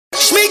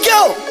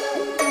Migos,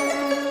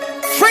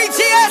 free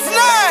TS9.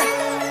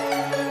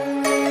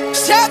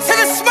 Shout to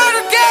the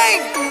Shmurda gang.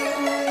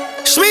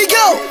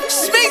 Shmigo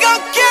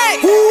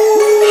gang.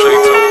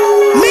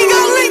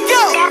 Migo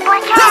Lingo.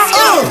 Let's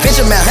go.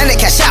 Benjamin, 100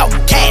 cash out,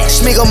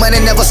 cash. Shmigo money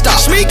never stop.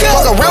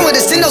 Walk around with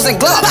the Cindos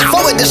and Glock.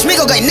 Forward the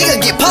Shmigo gang,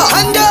 nigga get popped.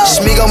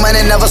 Shmigo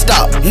money never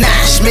stop. Nah,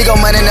 Shmigo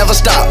money never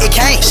stop. It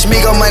can't.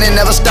 Shmigo money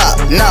never stop.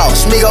 No,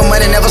 Shmigo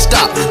money never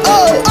stop.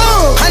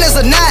 Hundreds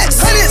of knots.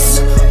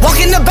 Walk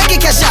in the bank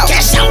and cash out.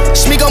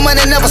 Shmigo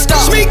money never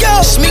stop.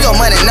 Shmigo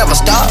money never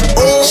stop.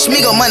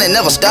 Shmigo money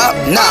never stop.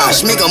 Nah,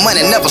 Shmigo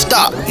money never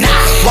stop.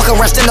 Walk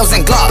around Cindos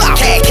and Glock.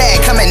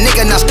 Cash, coming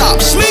nigga non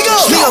stop.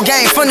 Shmigo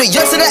gang from New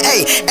York to the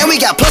A, and we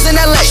got plus in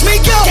LA.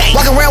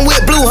 Walk around with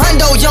blue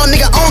hundo, young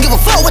nigga, I don't give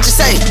a fuck what you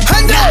say.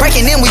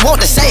 Breaking in, we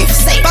want the safe.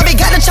 Bobby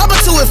got the chopper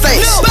to his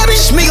face.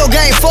 Shmigo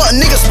gang fuck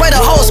nigga, spray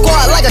the whole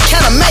squad like a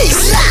can of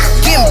mace.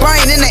 Getting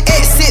brain in the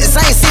exits,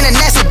 I ain't seen a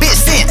nasty bitch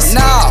since.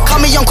 Nah,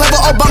 call me Young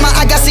Quavo Obama,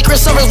 I got Secret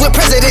Service with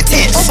President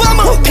Tense.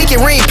 Pinky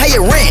ring, pay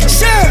your rent.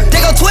 They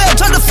go 12,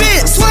 drop the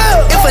fence.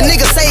 If a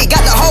nigga say he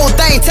got the whole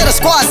thing, tell the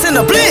squad send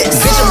a blitz.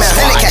 Benjamin,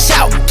 100 cash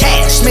out,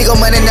 cash. Shmigo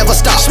money never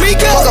stop.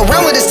 Walk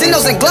around with the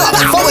Cindos and Glock.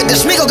 Forward the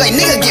Shmigo gang,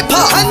 nigga get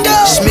popped.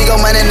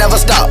 Shmigo money never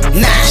stop.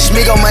 Nah,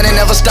 Shmigo money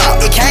never stop.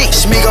 It can't.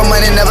 Shmigo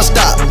money never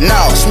stop. No,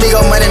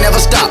 Shmigo money never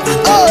stop.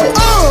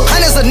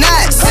 Hundreds of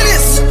knots.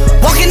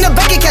 Walk in the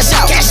bank and cash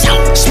out.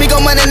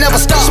 Shmigo money never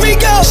stop.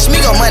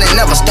 Shmigo money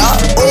never stop.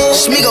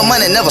 Shmigo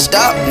money never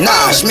stop.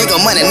 Nah, Shmigo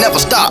money never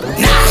stop.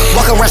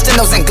 Walk around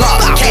Cindos and Glock.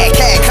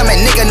 Cash, coming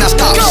nigga non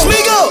stop.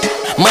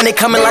 Money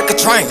coming like a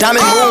train.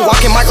 Diamond moon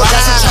walking Michael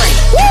Jackson train.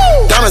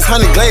 Diamonds,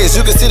 honey glaze,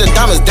 you can see the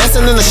diamonds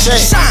dancing in the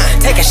shade.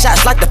 Taking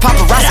shots like the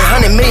paparazzi.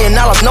 $100 million,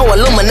 no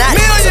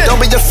Illuminati. So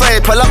don't be afraid,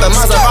 pull up in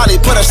Maserati,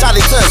 put a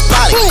shotty to his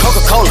body.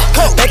 Coca-Cola,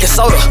 baking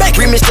soda,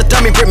 remix the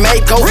dummy brick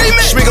made go.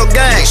 Shmigo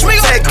gang,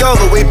 take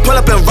over. We pull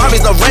up in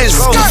Robbie's, no Range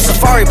Rover.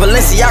 Safari,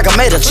 Balenciaga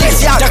made a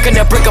cheese. Ducking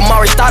that brick,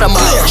 Amari started my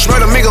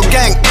Shmurda, Migo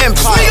gang,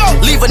 empire.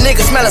 Leave a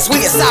nigga smelling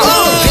sweet and sour.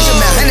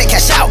 Benjamin, 100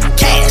 cash out,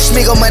 cash.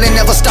 Shmigo money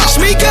never stop.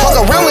 Walk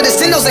around with the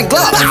Cindos and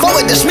Glock.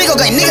 Forward the Shmigo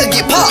gang, nigga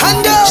get popped.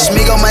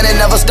 Shmigo money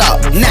never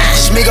stop. Nah,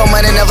 Shmigo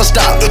money never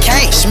stop. It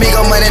can't.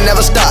 Shmigo money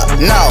never stop.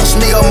 No,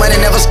 Shmigo money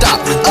never stop.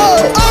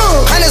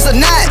 Hundreds of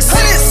knots.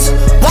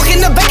 Walk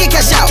in the bank and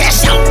cash out.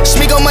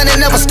 Shmigo money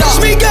never stop.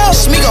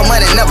 Shmigo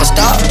money never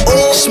stop.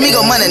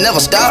 Shmigo money never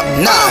stop.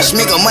 Nah,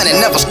 Shmigo money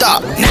never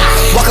stop.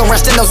 Walk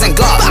around Cindos and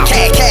Glock.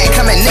 Cash,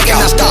 coming nigga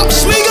non stop.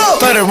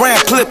 30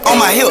 round clip on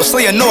my hip, so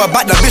you know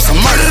about the bitch of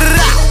murder.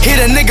 Hit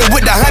a nigga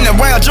with the 100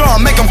 round drum,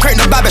 make him crack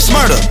the Bobby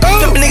Shmurda.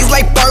 Them niggas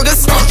like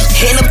burgers,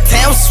 hitting them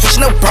towns,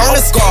 switching up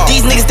burners.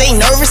 These niggas they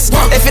nervous.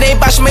 If it ain't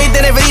about Shmurda,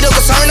 then it really don't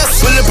concern us.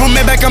 Bulletproof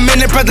man back, I'm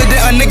in the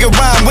president, a nigga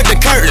rhyme with the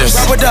curtains.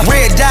 With the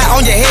red dye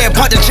on your head,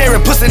 pop the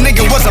cherry, pussy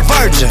nigga was a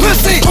virgin.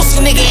 Pussy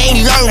nigga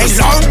ain't learned.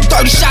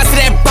 30 shots to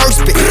that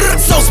burst spit.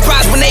 So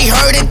surprised when they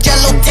heard it.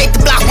 Yellow take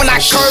the block when I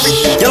curve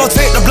it. Yellow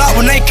take the block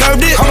when they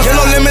curved it.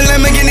 Yellow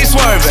lemon, get me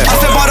swerving. I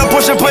step out the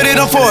push and put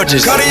it on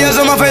forges. Cartier's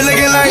on my face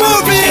looking like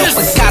movies.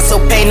 Picasso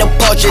paint a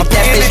portrait.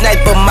 That bitch nice,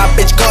 but my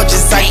bitch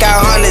gorgeous. I got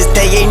hundreds,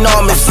 they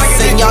enormous.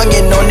 Say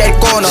youngin' on that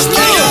corner.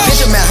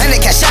 Benjamin, 100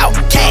 cash out,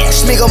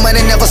 cash. Shmigo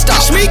money never stop.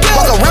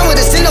 Walk around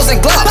with the Cindos and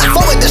Glock.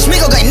 Forward the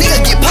Shmigo gang,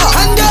 nigga get popped.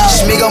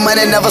 Shmigo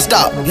money never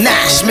stop. Nah,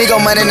 Shmigo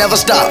money never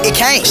stop. It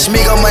can't.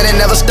 Shmigo money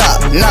never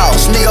stop. No,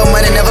 Shmigo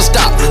money never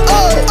stop.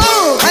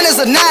 Hundreds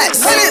of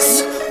knots.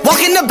 Walk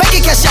in the bank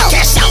and cash out.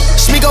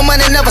 Shmigo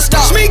money never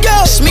stop.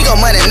 Shmigo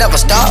money never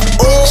stop.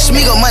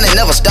 Shmigo money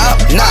never stop.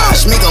 Nah,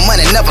 Shmigo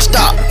money never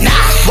stop.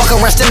 Walk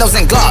around Cindos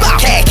and Glock.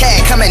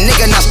 Cash, coming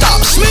nigga non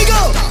stop.